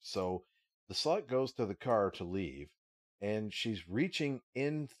leave. So the slut goes to the car to leave, and she's reaching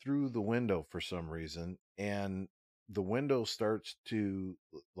in through the window for some reason, and the window starts to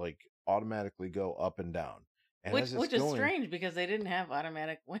like automatically go up and down. And as it's Which is going- strange because they didn't have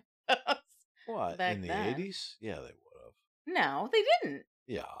automatic windows. What back in the then. 80s? Yeah, they would have. No, they didn't.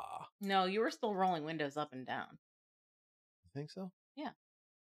 Yeah, No, you were still rolling windows up and down. you think so? Yeah.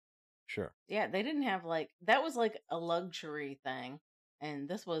 Sure. Yeah, they didn't have like that was like a luxury thing, and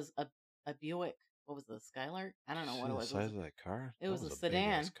this was a Buick. What was the Skylark? I don't know what See it the was. size of that car? It That was a big-ass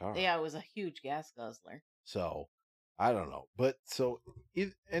sedan. car. Yeah, it was a huge gas guzzler. So I don't know, but so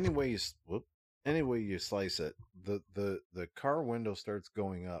any way you slice it, the car window starts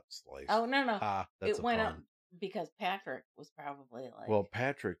going up. Slice. Oh no, That's it a went pun. up because Patrick was probably like, Well,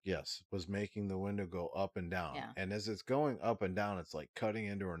 Patrick, yes, was making the window go up and down, Yeah. and as it's going up and down, it's like cutting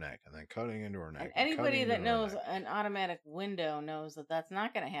into her neck and then cutting into her neck. and and anybody cutting that into her knows neck. an automatic window knows that that's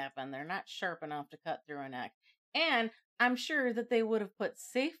not going to happen. They're not sharp enough to cut through a neck, and I'm sure that they would have put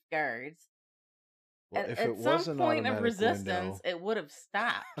safeguards. Well, at if at it some was an point of automatic resistance, window, it would have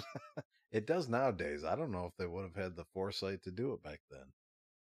stopped. it does nowadays. I don't know if they would have had the foresight to do it back then.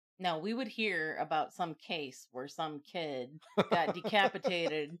 No, we would hear about some case where some kid got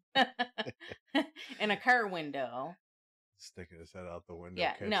decapitated in a car window. Sticking his head out the window,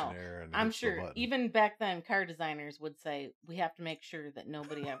 Yeah, catching no, air, and I'm hits the sure button. even back then, car designers would say we have to make sure that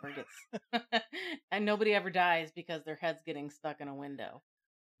nobody ever gets and nobody ever dies because their head's getting stuck in a window.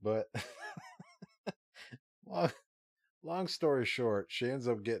 But long story short, she ends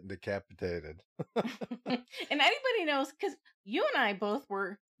up getting decapitated. And anybody knows because you and I both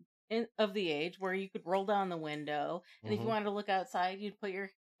were of the age where you could roll down the window, and if you Mhm. wanted to look outside, you'd put your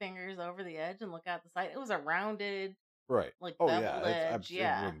fingers over the edge and look out the side. It was a rounded, Right. like Oh beveled yeah, edge.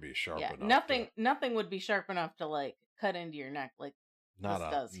 Yeah, it wouldn't be sharp yeah. enough. Nothing would be sharp enough to like cut into your neck like not this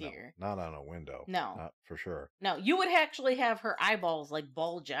on, does no, here. Not on a window. No. Not for sure. No, you would actually have her eyeballs like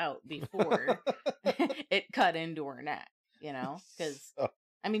bulge out before it cut into her neck, you know? Because, So,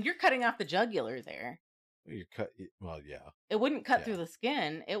 I mean, you're cutting off the jugular there. you cut. Well, yeah. It wouldn't cut Yeah. through the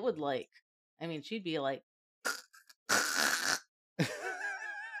skin. It would, like, I mean, she'd be like,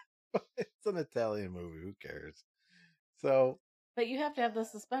 It's an Italian movie. Who cares? So, But you have to have the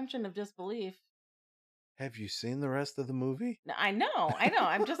suspension of disbelief. have you seen the rest of the movie? No, I know.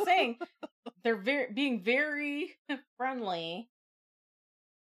 I'm just saying they're being very friendly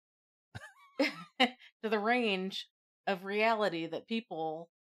to the range of reality that people.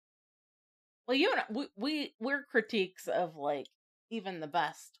 Well, you and we're critiques of like even the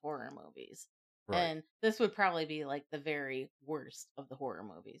best horror movies, Right. and this would probably be like the very worst of the horror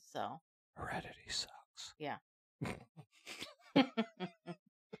movies. So Heredity sucks. yeah.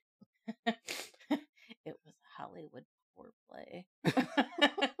 It was a Hollywood foreplay.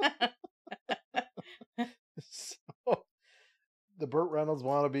 So, the Burt Reynolds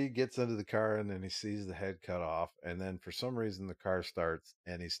wannabe gets into the car and then he sees the head cut off. And then for some reason, the car starts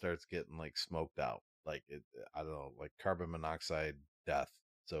and he starts getting like smoked out. Like, I don't know, like carbon monoxide death.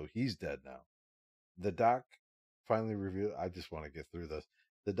 So he's dead now. The doc finally revealed, I just want to get through this.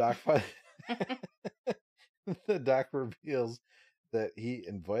 The doc the doc reveals that he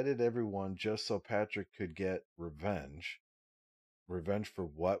invited everyone just so Patrick could get revenge. Revenge for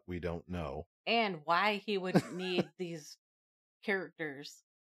what? We don't know. And why he would need these characters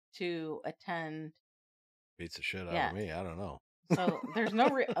to attend. Beats the shit out Yeah. of me. I don't know. So there's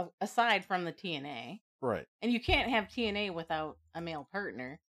no aside from the TNA, Right. and you can't have TNA without a male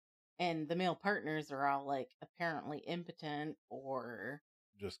partner, and the male partners are all like apparently impotent or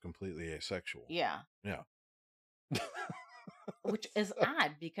Just completely asexual. yeah, Yeah. which is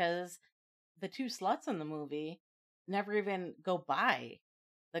odd because the two sluts in the movie never even go by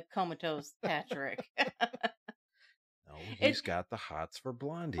the comatose Patrick. No, he's got the hots for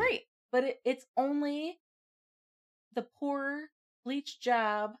Blondie. Right, but it's only the poor bleach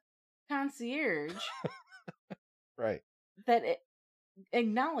job concierge Right. that it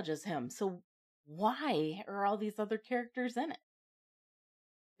acknowledges him. So why are all these other characters in it?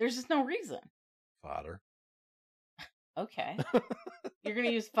 There's just no reason. Fodder. Okay. You're going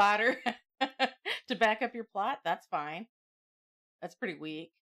to use fodder to back up your plot? That's fine. That's pretty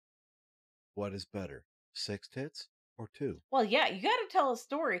weak. What is better, 6 tits or 2? Well, yeah, you got to tell a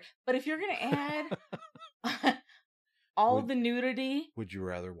story. But if you're going to add all the nudity, Would you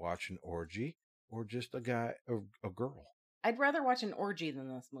rather watch an orgy or just a guy or a girl? I'd rather watch an orgy than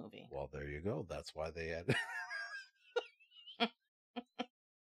this movie. Well, there you go. That's why they had.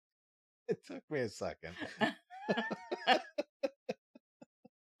 It took me a second.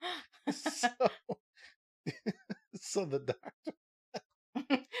 So the doctor.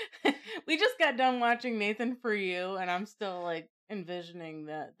 We just got done watching Nathan For You, and I'm still like envisioning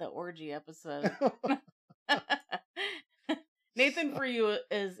the orgy episode. Nathan For You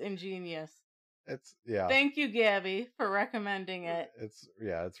is ingenious. It's yeah. Thank you, Gabby, for recommending it.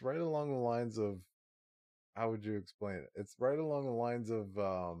 It's right along the lines of, how would you explain it? It's right along the lines of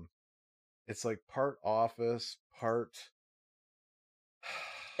it's like part Office, part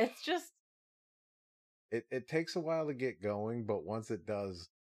It's just it takes a while to get going, but once it does,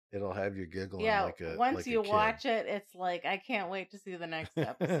 it'll have you giggling yeah. Once like you a kid. watch it, it's like I can't wait to see the next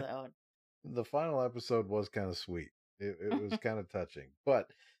episode. The final episode was kind of sweet. It was kind of touching. But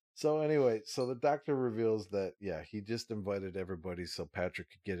so anyway, so the doctor reveals that yeah, he just invited everybody so Patrick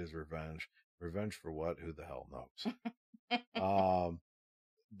could get his revenge. Revenge for what? Who the hell knows?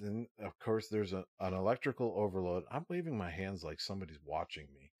 Then of course there's an electrical overload. I'm waving my hands like somebody's watching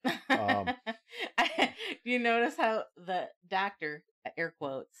me. You notice how the doctor, air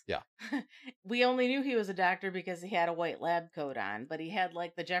quotes, Yeah. we only knew he was a doctor because he had a white lab coat on, but he had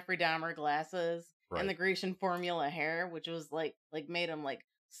like the Jeffrey Dahmer glasses and the Right. Grecian formula hair, which was like made him like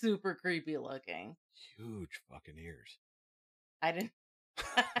super creepy looking. Huge fucking ears. I didn't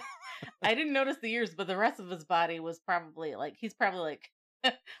I didn't notice the ears, but the rest of his body was probably like he's probably like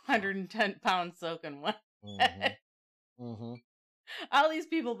 110 pounds soaking wet. Mm-hmm. All these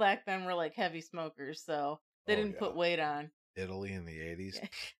people back then were like heavy smokers, so they Oh, didn't yeah. put weight on. Italy in the 80s.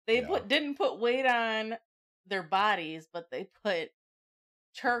 They Yeah. didn't put weight on their bodies, but they put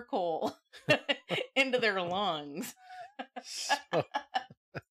charcoal into their lungs. So,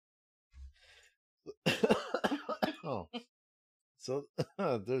 oh. So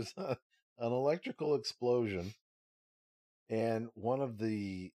there's an electrical explosion, and one of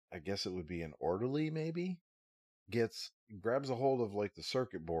the, I guess it would be an orderly, maybe, grabs a hold of like the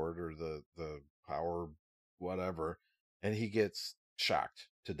circuit board or the power whatever, and he gets shocked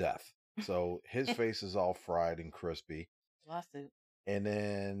to death. So his face is all fried and crispy. Lawsuit. And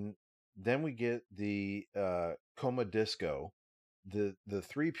then we get the coma disco. The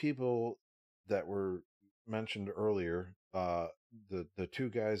 3 people that were mentioned earlier, the 2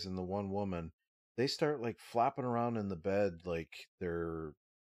 guys and the 1 woman, they start like flopping around in the bed like they're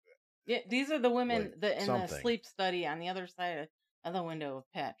Yeah, these are the women like that in the something. sleep study on the other side of the window of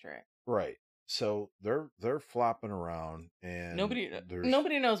Patrick. Right. So they're flopping around, and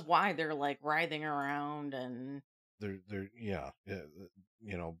Nobody knows why they're like writhing around and they're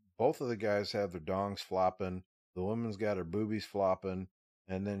you know, both of the guys have their dongs flopping. The woman's got her boobies flopping,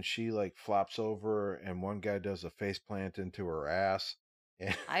 and then she like flops over, and one guy does a face plant into her ass.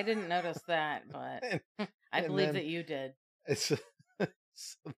 And, I didn't notice that, but and, I and believe then that you did. it's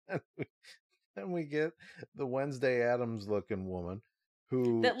so then we get the Wednesday Addams looking woman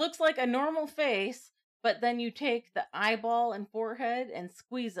who That looks like a normal face, but then you take the eyeball and forehead and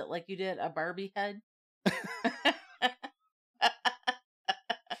squeeze it like you did a Barbie head.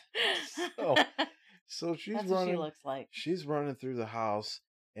 so she's That's what running. she looks like. She's running through the house,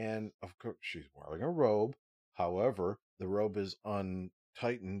 and of course she's wearing a robe. However, the robe is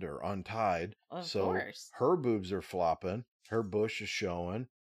untightened or untied, Of so course. her boobs are flopping, her bush is showing,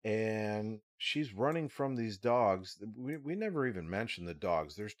 and she's running from these dogs. We never even mentioned the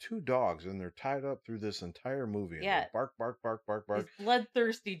dogs. There's 2 dogs, and they're tied up through this entire movie. And Yeah. they bark, bark, bark, bark, bark. These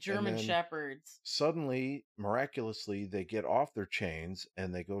bloodthirsty German then- shepherds. Suddenly, miraculously, they get off their chains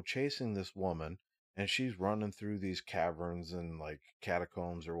and they go chasing this woman, and she's running through these caverns and like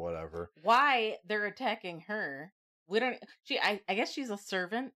catacombs or whatever. Why they're attacking her? We don't. I guess she's a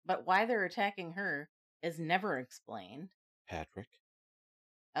servant, but why they're attacking her is never explained. Patrick.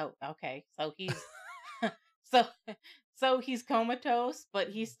 Oh, okay. So he's so he's comatose, but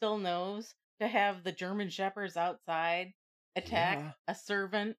he still knows to have the German shepherds outside attack Yeah. a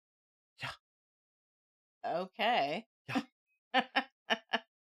servant. Yeah. Okay. Yeah.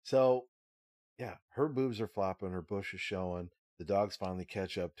 So, yeah, her boobs are flopping, her bush is showing. The dogs finally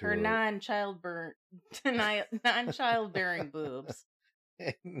catch up to Her her. non-childbearing boobs.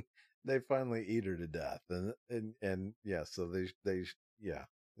 And they finally eat her to death, and yeah, so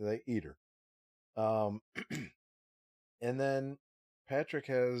they eat her. And then Patrick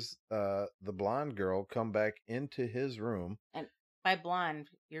has the blonde girl come back into his room. And by blonde,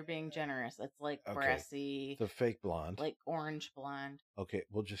 you're being generous. It's like Okay. brassy, The fake blonde. like orange blonde. Okay,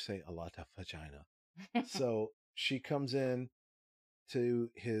 we'll just say a lot of vagina. So she comes in to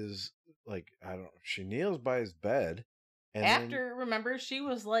his, like, I don't know, she kneels by his bed. And After, remember, she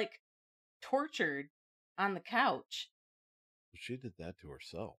was like tortured on the couch. she did that to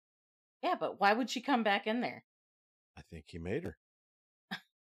herself. Yeah, but why would she come back in there? I think he made her.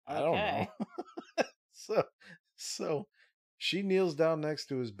 I don't Okay. know. So she kneels down next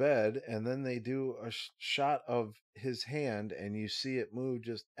to his bed, and then they do a shot of his hand, and you see it move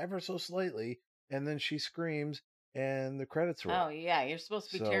just ever so slightly, and then she screams, and the credits roll. Oh yeah, you're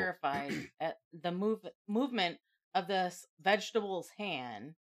supposed to be So- terrified at the movement of this vegetable's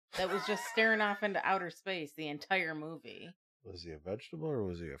hand that was just staring off into outer space the entire movie. Was he a vegetable or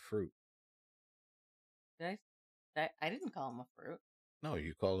was he a fruit? I didn't call him a fruit, No,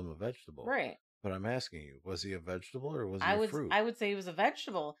 you called him a vegetable. right? But I'm asking you, was he a vegetable or was he I a would fruit? I would say he was a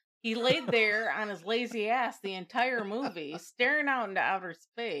vegetable. He laid there on his lazy ass the entire movie, staring out into outer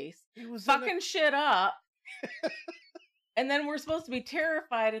space, He was fucking shit up. And then we're supposed to be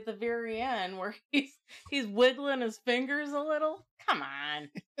terrified at the very end where he's wiggling his fingers a little. Come on.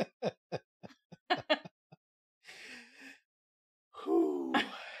 Whew.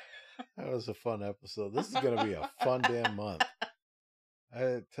 That was a fun episode. This is going to be a fun damn month.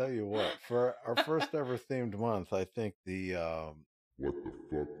 I tell you what, for our first ever themed month, I think the What the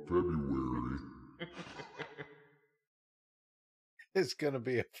fuck February? it's going to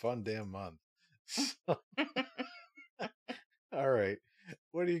be a fun damn month. So, all right.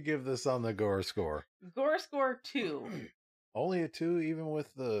 What do you give this on the gore score? Gore score 2. Only a 2, even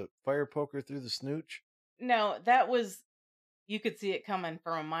with the fire poker through the snooch? No, that was, you could see it coming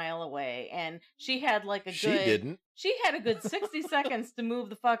from a mile away. And she had like a She good, didn't. she had a good 60 seconds to move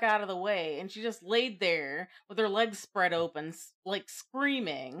the fuck out of the way. And she just laid there with her legs spread open, like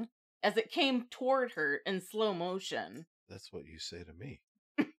screaming as it came toward her in slow motion. That's what you say to me.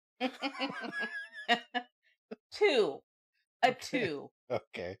 2. A Okay. 2.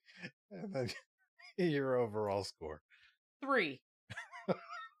 Okay. And then your overall score. 3.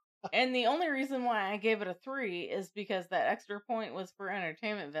 And the only reason why I gave it a 3 is because that extra point was for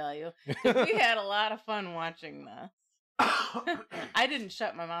entertainment value. 'Cause we had a lot of fun watching this. I didn't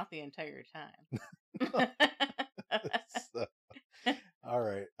shut my mouth the entire time. So, all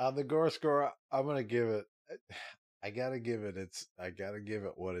right. On the gore score, I'm gonna give it I gotta give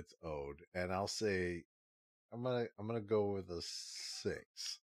it what it's owed. And I'll say I'm gonna go with a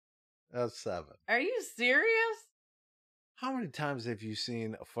 6. A 7. Are you serious? How many times have you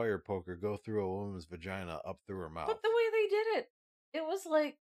seen a fire poker go through a woman's vagina up through her mouth? But the way they did it, it was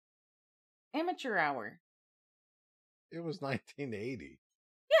like amateur hour. It was 1980.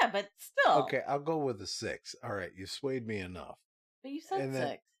 Yeah, but still. Okay, I'll go with a 6. All right, you swayed me enough. But you said And then-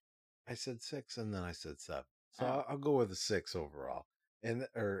 6. I said 6, and then I said 7. So Oh. I'll go with a 6 overall,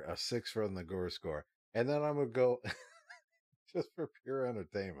 or a 6 from the gore score. And then I'm gonna go just for pure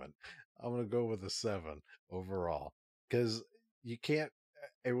entertainment. I'm gonna go with a 7 overall because you can't.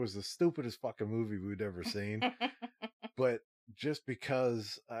 It was the stupidest fucking movie we'd ever seen, but just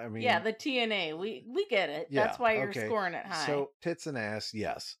because I mean, Yeah, the TNA. We get it. That's Yeah, why you're okay. scoring it high. So tits and ass,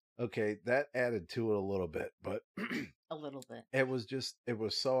 yes, okay, that added to it a little bit, but a little bit. it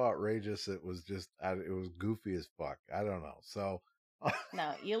was so outrageous. It was goofy as fuck. I don't know. So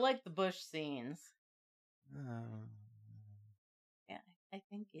No, you like the bush scenes. uh, Yeah, I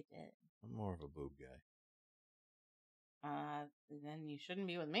think you did. I'm more of a boob guy. Then you shouldn't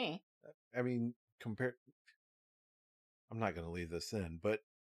be with me. I mean, I'm not going to leave this in, but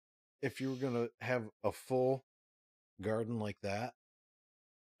if you were going to have a full garden like that,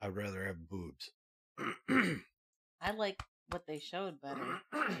 I'd rather have boobs. I like what they showed better.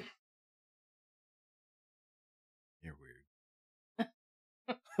 You're weird.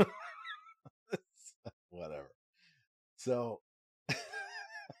 Whatever. So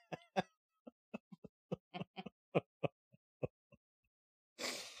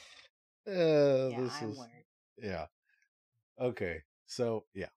Yeah, this I'm is weird. yeah. Okay. So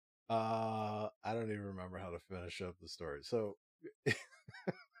yeah. I don't even remember how to finish up the story. So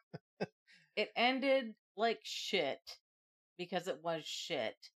It ended like shit because it was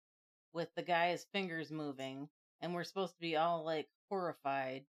shit with the guy's fingers moving, and we're supposed to be all like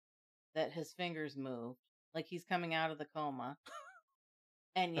horrified that his fingers moved, like he's coming out of the coma.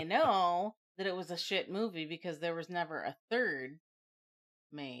 And you know that it was a shit movie because there was never a third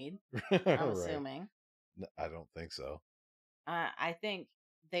made, I'm Right. assuming. I don't think so. I think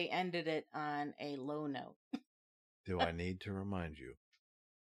they ended it on a low note. Do I need to remind you?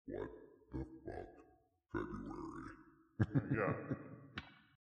 What the fuck, February? Yeah.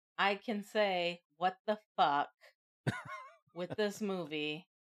 I can say, what the fuck with this movie?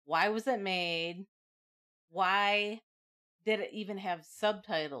 Why was it made? Why did it even have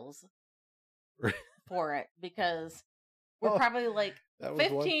subtitles for it? Because we're Oh, probably like that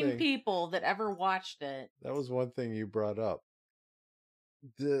was one 15 thing. people that ever watched it. That was one thing you brought up.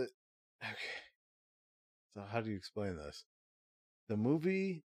 Okay. So how do you explain this? The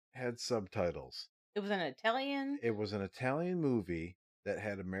movie had subtitles. It was an Italian. It was an Italian movie that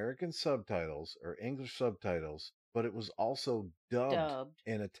had American subtitles or English subtitles, but it was also dubbed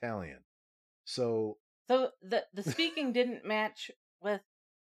in Italian. So So the speaking didn't match with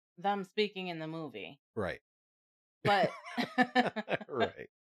them speaking in the movie. right. But Right.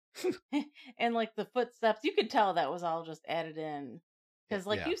 and like the footsteps, you could tell that was all just added in. Because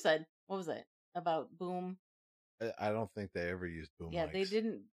like Yeah. you said, what was it? About boom? I don't think they ever used boom Yeah, they mics.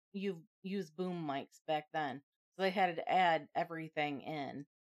 didn't use boom mics back then. So they had to add everything in.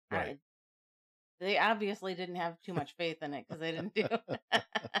 Right. They obviously didn't have too much faith in it because they didn't do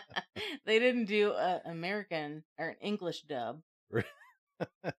they didn't do an American or an English dub.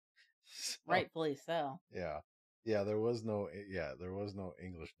 So, Rightfully so. Yeah, there was no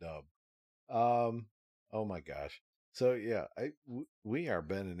English dub. Oh my gosh. So yeah, we are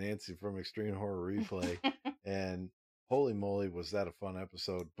Ben and Nancy from Extreme Horror Replay, and holy moly, was that a fun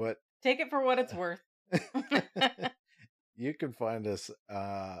episode! But Take it for what it's worth. you can find us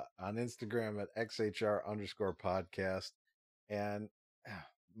on Instagram at XHR_podcast, and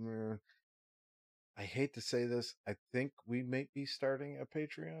I hate to say this, I think we may be starting a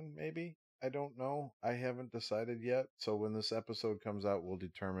Patreon. Maybe, I don't know. I haven't decided yet. So when this episode comes out, we'll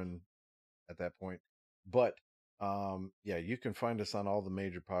determine at that point. But yeah, you can find us on all the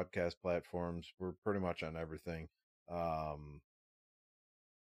major podcast platforms. We're pretty much on everything.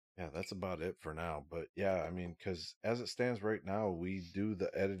 Yeah, that's about it for now. But yeah, I mean, because as it stands right now, we do the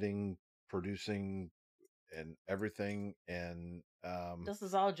editing, producing, and everything. And This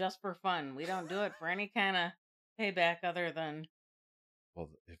is all just for fun. We don't do it for any kind of payback other than, well,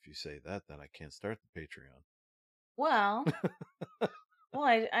 if you say that, then I can't start the Patreon. well,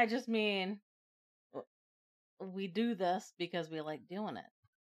 I just mean we do this because we like doing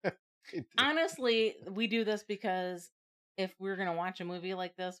it. Honestly, we do this because if we were going to watch a movie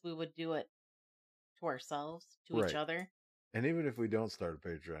like this, we would do it to ourselves, to each Right. other. And even if we don't start a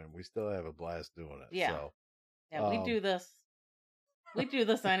Patreon, we still have a blast doing it. Yeah. So, Yeah, we do this. We do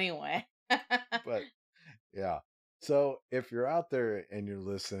this anyway. but yeah. So if you're out there and you're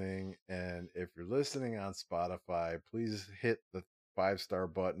listening, and if you're listening on Spotify, please hit the 5-star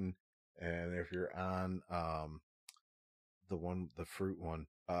button. And if you're on the fruit one,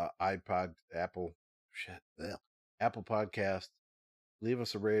 iPod, Apple, Apple Podcast, leave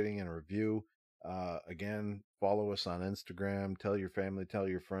us a rating and a review. Again, follow us on Instagram. Tell your family, tell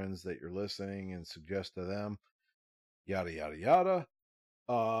your friends that you're listening, and suggest to them. Yada yada yada.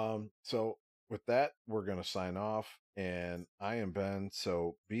 So with that, we're gonna sign off, and I am Ben.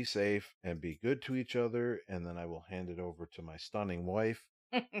 So be safe and be good to each other, and then I will hand it over to my stunning wife.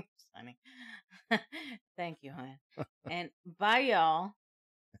 Sunny. Thank you, hon. And bye, y'all.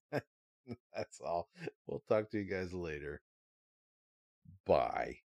 That's all. We'll talk to you guys later. Bye.